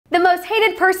most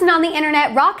hated person on the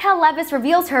internet, Raquel Leviss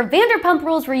reveals her Vanderpump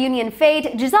Rules reunion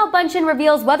fate, Gisele Bündchen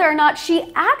reveals whether or not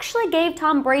she actually gave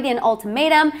Tom Brady an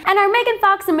ultimatum, and are Megan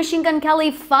Fox and Machine Gun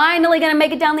Kelly finally gonna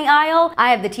make it down the aisle?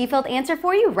 I have the T-filled answer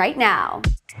for you right now.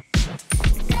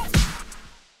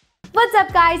 What's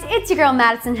up, guys? It's your girl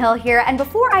Madison Hill here, and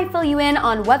before I fill you in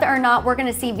on whether or not we're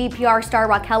gonna see VPR star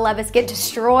Raquel Leviss get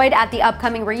destroyed at the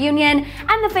upcoming reunion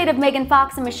and the fate of Megan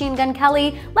Fox and Machine Gun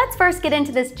Kelly, let's first get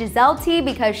into this Gisele tea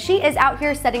because she is out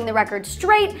here setting the record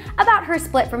straight about her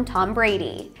split from Tom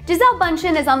Brady. Gisele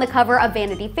Bündchen is on the cover of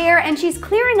Vanity Fair, and she's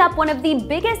clearing up one of the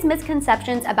biggest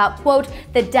misconceptions about, quote,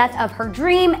 the death of her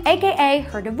dream, aka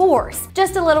her divorce.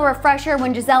 Just a little refresher,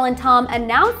 when Gisele and Tom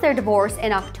announced their divorce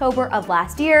in October of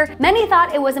last year, many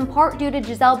thought it was in part due to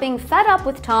Gisele being fed up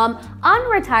with Tom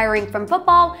unretiring from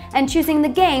football and choosing the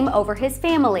game over his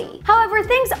family. However,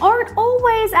 things aren't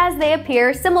always as they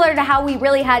appear, similar to how we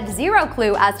really had zero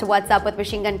clue as to what's up with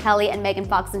Machine Gun Kelly and Megan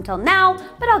Fox until now,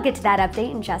 but I'll get to that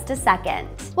update in just a second.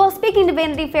 While speaking to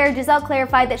Vanity Fair, Gisele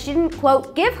clarified that she didn't,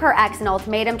 quote, give her ex an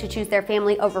ultimatum to choose their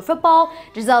family over football.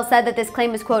 Gisele said that this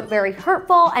claim is, quote, very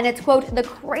hurtful, and it's, quote, the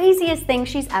craziest thing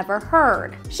she's ever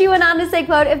heard. She went on to say,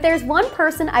 quote, if there's one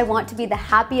person I want to be the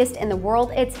happiest in the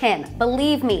world, it's him.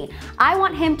 Believe me, I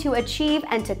want him to achieve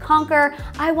and to conquer.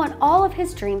 I want all of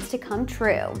his dreams to come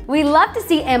true. We love to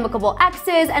see amicable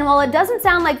exes, and while it doesn't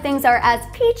sound like things are as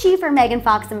peachy for Megan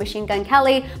Fox and Machine Gun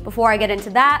Kelly, before I get into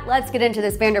that, let's get into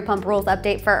this Vanderpump Rules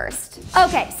update first.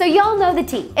 Okay, so y'all know the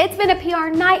tea. It's been a PR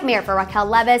nightmare for Raquel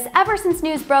Leviss ever since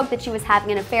news broke that she was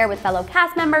having an affair with fellow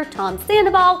cast member Tom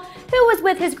Sandoval, who was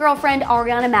with his girlfriend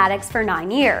Ariana Madix for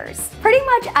 9 years. Pretty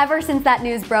much ever since that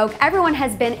news broke, everyone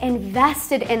has been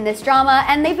invested in this drama,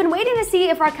 and they've been waiting to see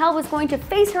if Raquel was going to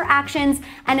face her actions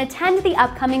and attend the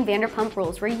upcoming Vanderpump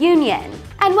Rules reunion.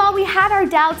 And while we had our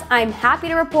doubts, I'm happy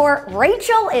to report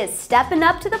Rachel is stepping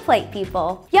up to the plate,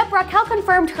 people. Yep, Raquel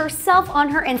confirmed herself on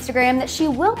her Instagram that she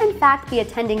will in fact be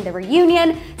attending the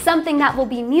reunion, something that will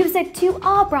be music to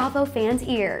all Bravo fans'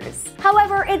 ears.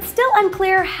 However, it's still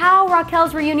unclear how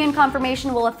Raquel's reunion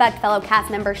confirmation will affect fellow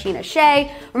cast member Scheana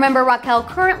Shay. Remember, Raquel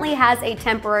currently has a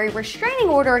temporary restraining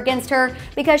order against her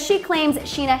because she claims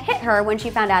Scheana hit her when she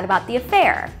found out about the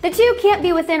affair. The two can't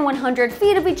be within 100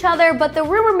 feet of each other, but the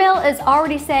rumor mill is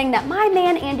already saying that my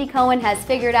man Andy Cohen has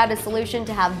figured out a solution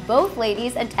to have both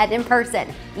ladies attend in person.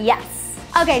 Yes.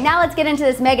 Okay, now let's get into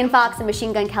this Megan Fox and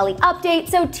Machine Gun Kelly update.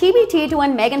 So TBT to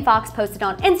when Megan Fox posted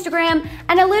on Instagram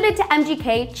and alluded to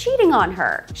MGK cheating on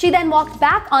her. She then walked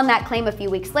back on that claim a few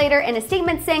weeks later in a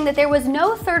statement saying that there was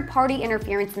no third-party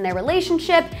interference in their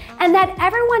relationship and that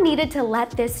everyone needed to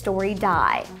let this story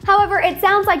die. However, it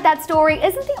sounds like that story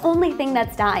isn't the only thing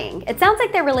that's dying. It sounds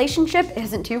like their relationship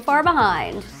isn't too far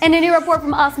behind. In a new report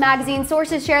from Us Magazine,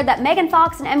 sources shared that Megan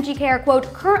Fox and MGK are,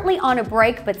 quote, currently on a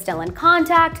break but still in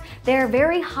contact. They're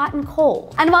very hot and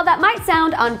cold. And while that might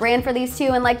sound on brand for these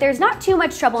two and like there's not too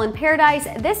much trouble in paradise,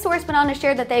 this source went on to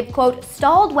share that they've, quote,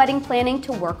 stalled wedding planning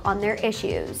to work on their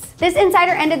issues. This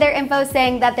insider ended their info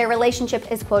saying that their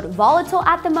relationship is, quote, volatile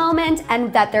at the moment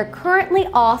and that they're currently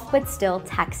off but still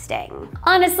texting.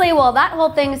 Honestly, while that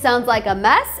whole thing sounds like a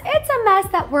mess, it's a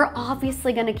mess that we're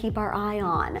obviously gonna keep our eye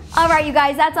on. Alright, you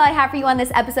guys, that's all I have for you on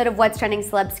this episode of What's Trending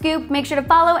Celeb Scoop. Make sure to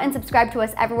follow and subscribe to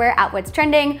us everywhere at What's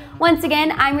Trending. Once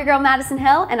again, I'm your girl Madison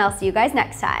Hill, and I'll see you guys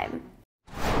next time.